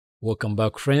Welcome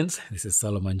back, friends. This is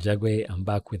Solomon Jagwe. I'm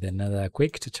back with another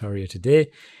quick tutorial today.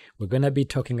 We're going to be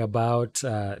talking about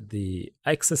the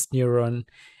Access Neuron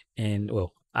and,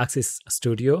 Access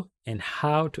Studio and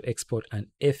how to export an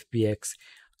FBX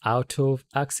out of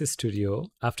Access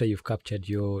Studio after you've captured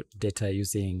your data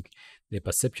using the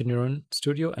Perception Neuron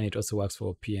Studio, and it also works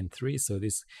for PN3. So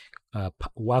this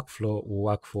workflow will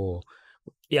work for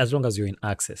as long as you're in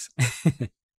Access.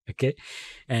 Okay,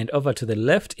 and over to the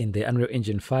left in the Unreal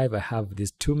Engine 5, I have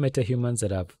these two metahumans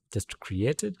that I've just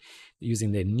created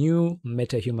using the new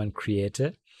metahuman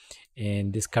creator.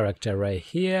 And this character right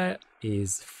here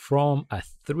is from a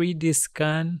 3D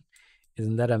scan.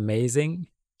 Isn't that amazing?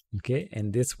 Okay,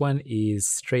 and this one is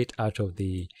straight out of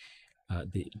the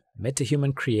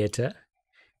metahuman creator.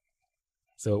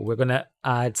 So we're going to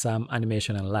add some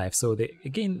animation and life. So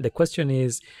again, the question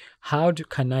is, how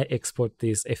can I export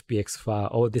this FBX file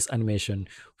or this animation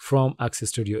from Access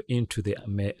Studio into the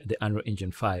Unreal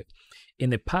Engine 5?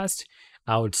 In the past,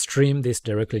 I would stream this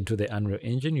directly into the Unreal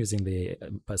Engine using the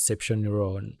Perception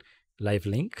Neuron live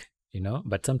link,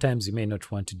 but sometimes you may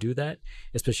not want to do that,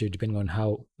 especially depending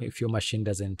on if your machine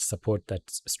doesn't support that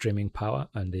streaming power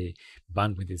and the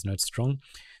bandwidth is not strong.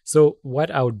 So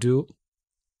what I would do,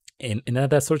 and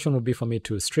another solution would be for me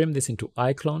to stream this into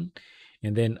iClone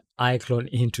and then iClone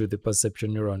into the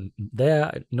Perception Neuron.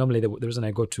 There, normally the reason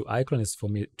I go to iClone is for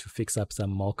me to fix up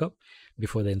some mockup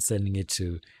before then sending it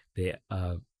to the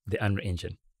Unreal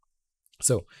Engine.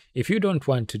 So if you don't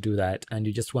want to do that and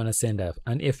you just want to send an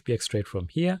FBX straight from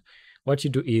here, what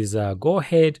you do is go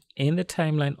ahead in the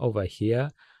timeline over here,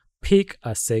 pick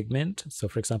a segment. So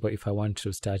for example, if I want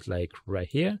to start like right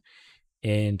here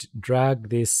and drag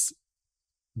this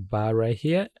bar right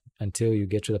here until you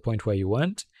get to the point where you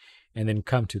want, and then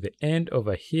come to the end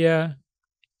over here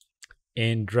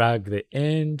and drag the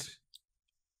end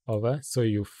over so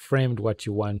you framed what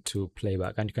you want to play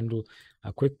back. And you can do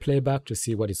a quick playback to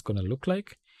see what it's going to look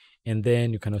like, and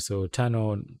then you can also turn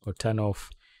on or turn off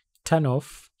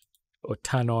or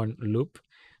turn on loop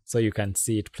so you can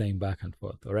see it playing back and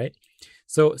forth. All right,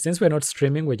 so since we're not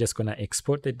streaming, we're just going to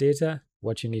export the data.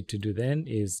 What you need to do then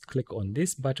is click on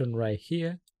this button right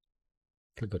here,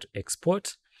 click on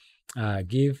export,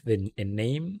 give a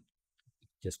name,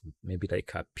 just maybe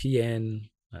like a PN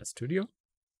Studio.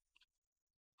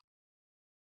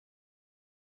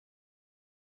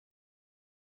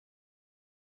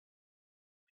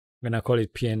 I'm gonna call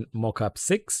it PN Mockup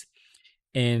 6,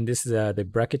 and this is the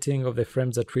bracketing of the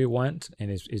frames that we want, and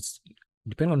it's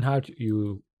depending on how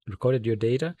you recorded your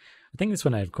data. I think this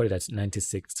one I recorded at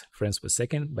 96 frames per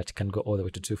second, but it can go all the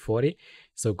way to 240.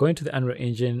 So going to the Unreal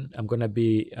Engine, I'm going to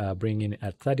be bringing it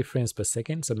at 30 frames per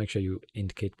second. So make sure you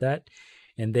indicate that.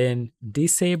 And then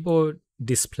disable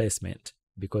displacement,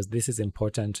 because this is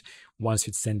important once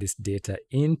you send this data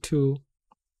into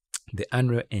the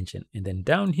Unreal Engine. And then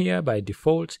down here by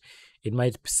default, it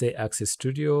might say Access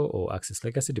Studio or Access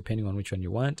Legacy, depending on which one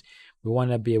you want. We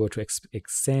want to be able to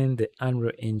extend the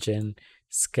Unreal Engine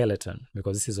skeleton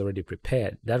because this is already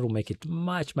prepared. That will make it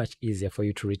much easier for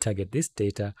you to retarget this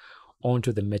data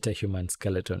onto the metahuman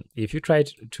skeleton. If you try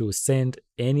to send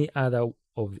any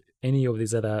of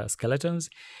these other skeletons,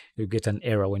 you get an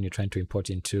error when you're trying to import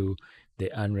into the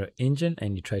Unreal Engine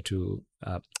and you try to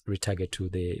retarget to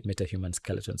the metahuman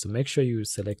skeleton. So make sure you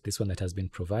select this one that has been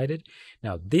provided.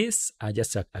 Now this,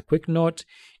 just a quick note,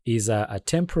 is a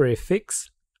temporary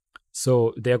fix.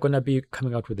 So they're going to be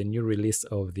coming out with a new release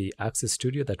of the Access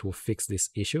Studio that will fix this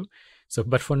issue. So,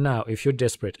 but for now, if you're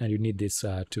desperate and you need this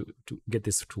to get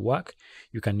this to work,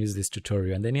 you can use this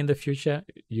tutorial. And then in the future,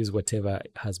 use whatever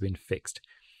has been fixed.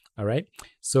 All right.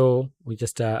 So we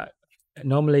just,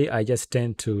 normally I just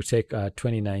tend to take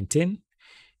 2019,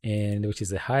 and which is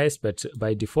the highest, but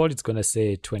by default, it's going to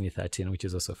say 2013, which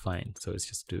is also fine. So let's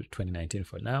just do 2019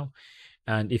 for now.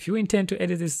 And if you intend to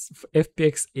edit this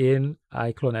FBX in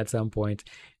iClone at some point,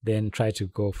 then try to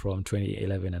go from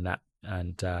 2011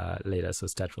 and later. So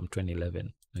start from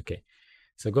 2011. Okay.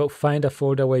 So go find a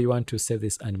folder where you want to save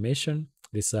this animation,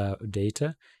 this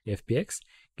data, FBX,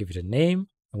 give it a name.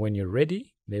 And when you're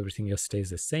ready, everything else stays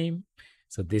the same.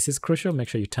 So this is crucial. Make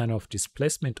sure you turn off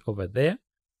displacement over there.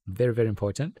 Very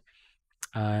important.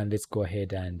 And let's go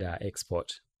ahead and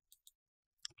export.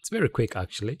 It's very quick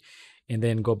actually. And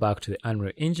then go back to the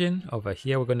Unreal Engine. Over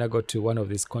here, we're going to go to one of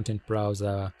these content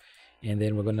browser, and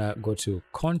then we're going to go to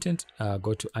content,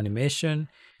 go to animation.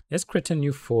 Let's create a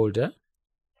new folder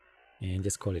and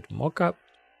just call it mockup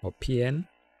or PN.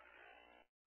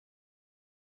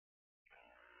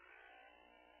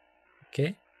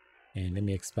 Okay, and let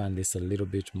me expand this a little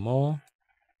bit more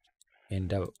and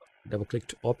double click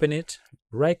to open it,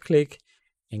 right click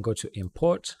and go to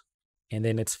import and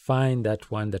then let's find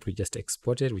that one that we just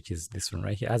exported, which is this one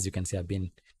right here. As you can see, I've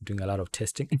been doing a lot of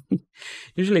testing.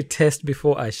 Usually test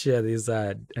before I share these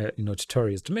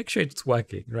tutorials to make sure it's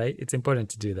working, right? It's important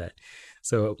to do that.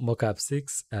 So mockup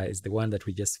 6 is the one that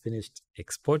we just finished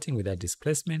exporting with that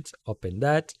displacement. Open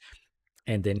that,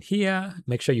 and then here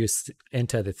make sure you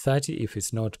enter the 30 if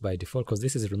it's not by default, because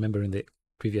this is remembering the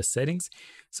previous settings.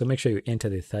 So make sure you enter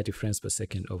the 30 frames per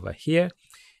second over here.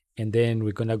 And then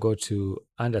we're gonna go to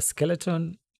under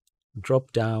skeleton,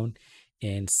 drop down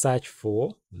and search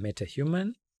for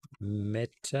metahuman,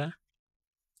 meta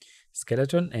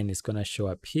skeleton, and it's gonna show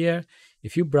up here.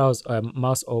 If you browse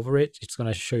mouse over it, it's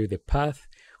gonna show you the path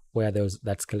where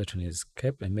that skeleton is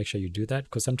kept, and make sure you do that,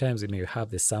 because sometimes you may have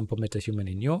the sample metahuman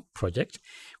in your project.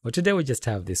 But today we just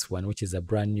have this one, which is a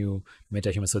brand new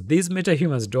metahuman. So these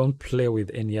metahumans don't play with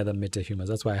any other metahumans.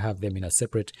 That's why I have them in a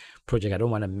separate project. I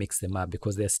don't want to mix them up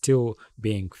because they're still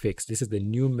being fixed. This is the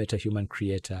new metahuman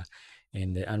creator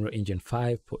in the Unreal Engine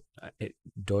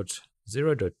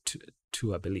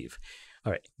 5.0.2, I believe.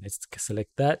 All right, let's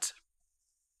select that.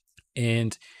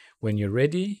 And when you're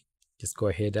ready, just go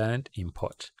ahead and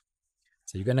import.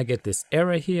 So you're gonna get this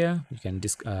error here. You can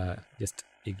just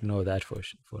ignore that for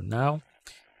now.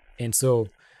 And so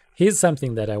here's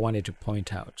something that I wanted to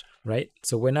point out, right?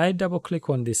 So when I double click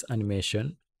on this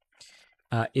animation,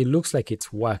 it looks like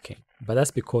it's working, but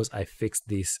that's because I fixed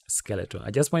this skeleton.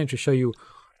 I just wanted to show you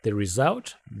the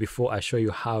result before I show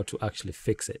you how to actually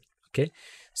fix it. Okay,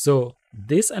 so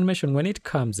this animation, when it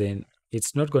comes in,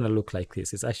 it's not going to look like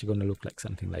this. It's actually going to look like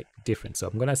something like different. So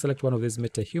I'm going to select one of these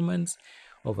metahumans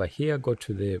over here, go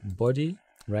to the body,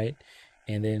 right?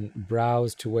 And then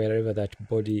browse to wherever that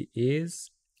body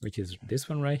is, which is this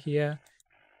one right here.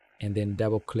 And then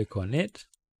double click on it.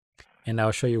 And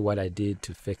I'll show you what I did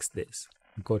to fix this.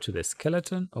 Go to the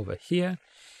skeleton over here.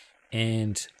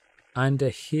 And under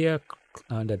here,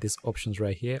 under these options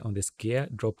right here on this gear,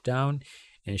 drop down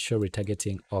and show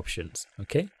retargeting options.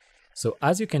 Okay. So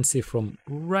as you can see,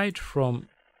 right from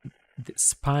the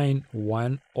spine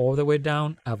 1 all the way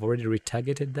down, I've already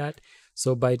retargeted that.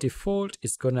 So by default,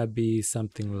 it's gonna be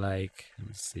something like, let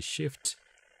me see, shift,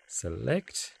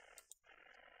 select,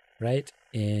 right?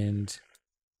 And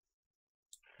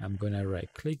I'm gonna right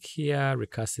click here,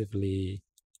 recursively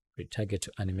retarget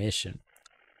to animation,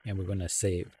 and we're gonna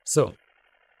save. So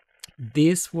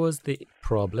this was the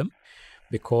problem,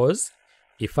 because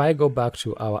if I go back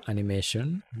to our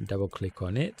animation, double click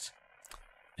on it,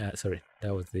 sorry,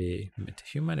 that was the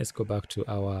metahuman. Let's go back to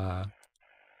our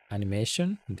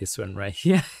animation, this one right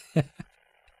here.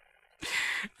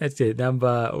 Let's say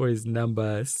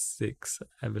number 6.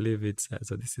 I believe it's,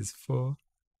 so this is 4,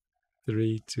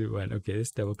 3, 2, 1. Okay, let's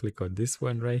double click on this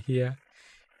one right here.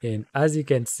 And as you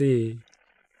can see,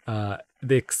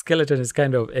 the skeleton is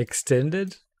kind of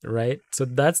extended, right? So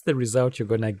that's the result you're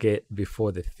gonna get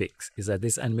before the fix, is that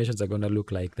these animations are gonna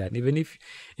look like that. Even if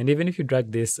you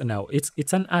drag this, now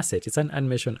it's an asset, it's an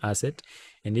animation asset,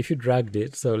 and if you dragged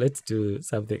it, so let's do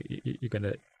something. You're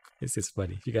gonna, this is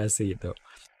funny, you guys see it though.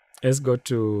 Let's go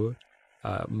to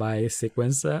my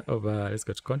sequencer over, let's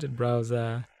go to content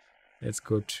browser, let's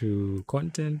go to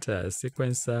content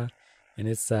sequencer, and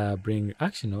let's bring,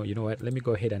 actually no, you know what, let me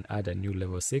go ahead and add a new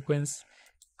level sequence.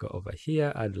 Go over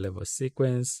here, add level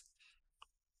sequence.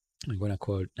 I'm gonna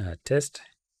call test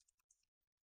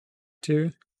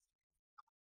 2.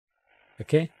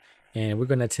 Okay, and we're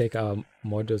gonna take our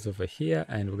models over here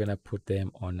and we're gonna put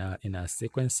them on in our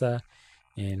sequencer,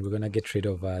 and we're gonna get rid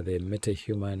of the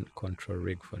metahuman control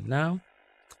rig for now,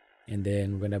 and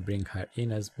then we're gonna bring her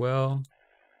in as well.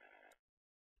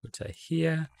 Put her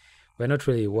here. We're not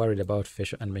really worried about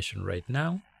facial animation right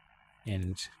now,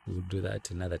 and we'll do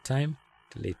that another time.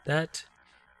 Delete that.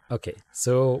 Okay,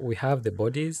 so we have the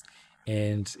bodies,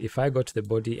 and if I go to the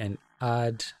body and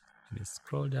add, let me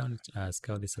scroll down,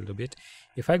 scale this a little bit.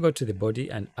 If I go to the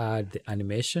body and add the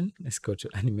animation, let's go to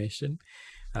animation,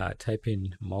 type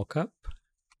in mockup,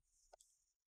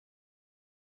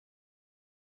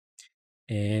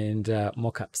 and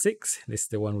mockup 6. This is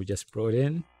the one we just brought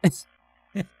in.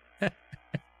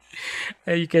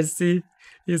 And you can see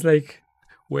he's like,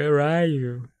 where are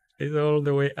you? It's all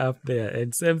the way up there.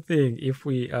 And same thing, if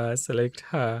we select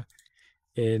her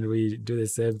and we do the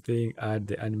same thing, add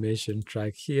the animation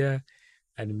track here,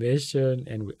 animation,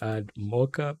 and we add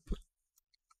mockup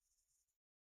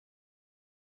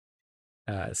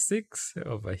 6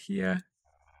 over here.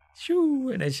 Shoo,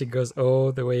 and then she goes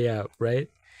all the way up,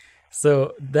 right?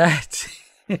 So that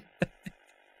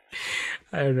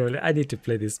I don't know, I need to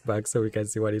play this back so we can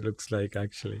see what it looks like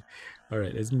actually. All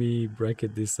right, let me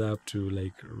bracket this up to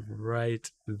like right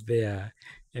there.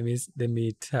 Let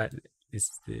me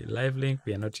is the live link.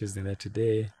 We are not using that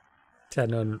today.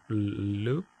 Turn on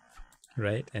loop,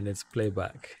 right? And it's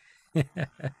playback.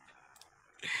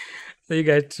 So you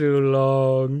got two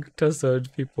long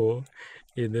tousled people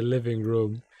in the living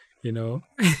room, you know.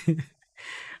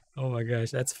 Oh my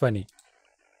gosh, that's funny.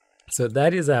 So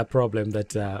that is a problem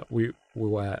that we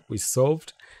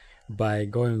solved by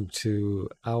going to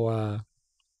our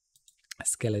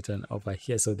skeleton over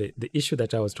here. So the issue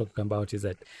that I was talking about is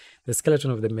that the skeleton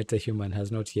of the metahuman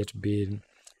has not yet been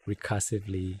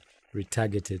recursively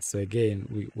retargeted. So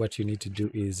again, what you need to do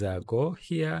is go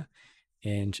here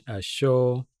and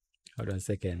show. Hold on a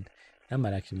second. That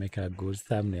might actually make a good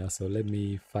thumbnail. So let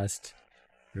me first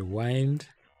rewind,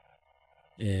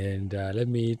 and let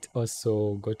me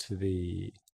also go to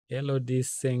the LOD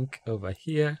sync over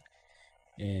here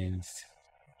and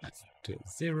to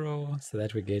 0 so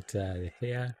that we get the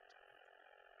hair,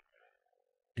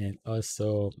 and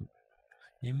also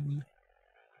him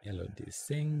LOD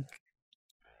sync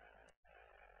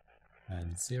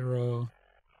and 0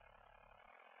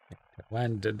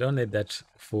 1. Don't let that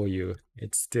fool you.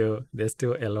 They're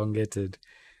still elongated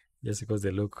just because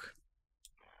they look.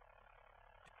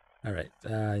 All right,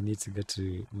 I need to go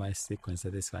to my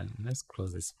sequencer. This one, let's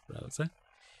close this browser.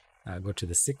 Go to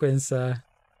the sequencer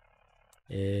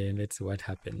and let's see what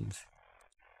happens.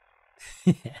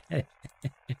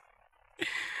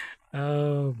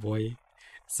 Oh boy.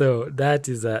 So that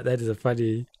is a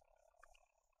funny.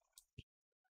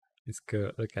 Let's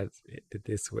go look at it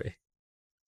this way.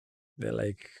 They're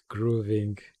like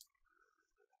grooving.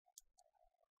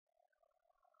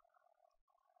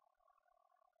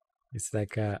 It's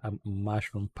like a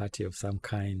mushroom party of some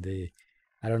kind.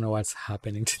 I don't know what's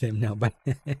happening to them now, but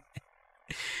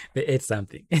they ate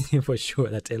something for sure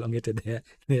that elongated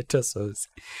their torsos.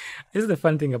 This is the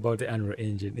fun thing about the Unreal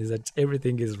Engine, is that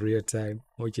everything is real time,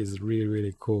 which is really,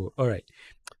 really cool. All right.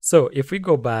 So if we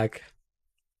go back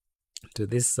to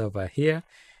this over here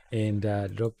and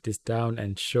drop this down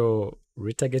and show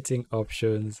retargeting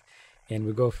options, and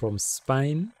we go from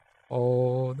spine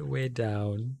all the way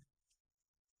down,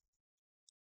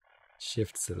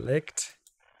 shift select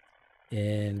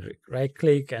and right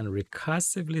click and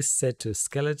recursively set to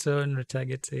skeleton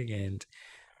retargeting and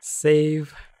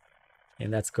save,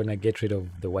 and that's gonna get rid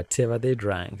of the whatever they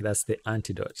drank. That's the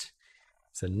antidote.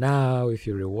 So now if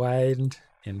you rewind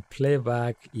and play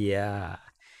back, yeah,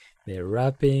 they're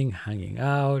rapping, hanging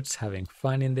out, having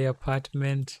fun in the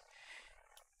apartment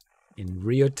in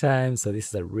real time. So this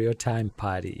is a real time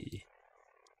party.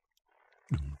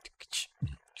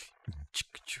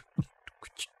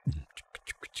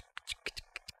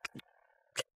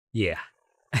 Yeah.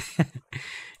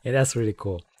 Yeah, that's really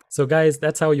cool. So guys,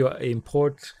 that's how you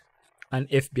import an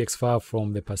FBX file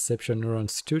from the Perception Neuron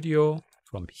Studio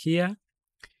from here,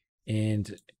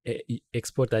 and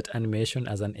export that animation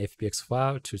as an FBX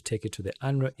file to take it to the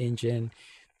Unreal Engine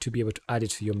to be able to add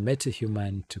it to your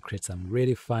MetaHuman to create some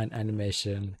really fun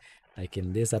animation, like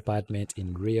in this apartment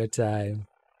in real time.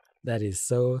 That is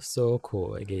so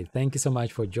cool. Again, thank you so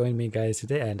much for joining me guys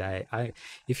today. And I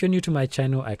if you're new to my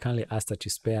channel, I kindly ask that you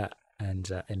spare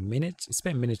a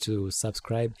minute to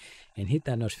subscribe and hit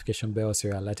that notification bell so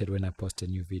you're alerted when I post a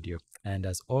new video. And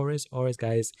as always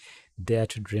guys, dare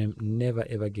to dream, never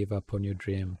ever give up on your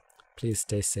dream. Please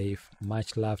stay safe.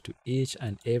 Much love to each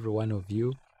and every one of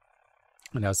you,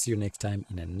 and I'll see you next time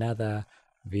in another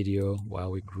video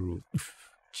while we groove.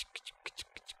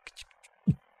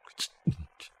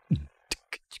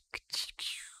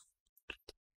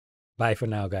 Bye for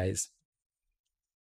now, guys.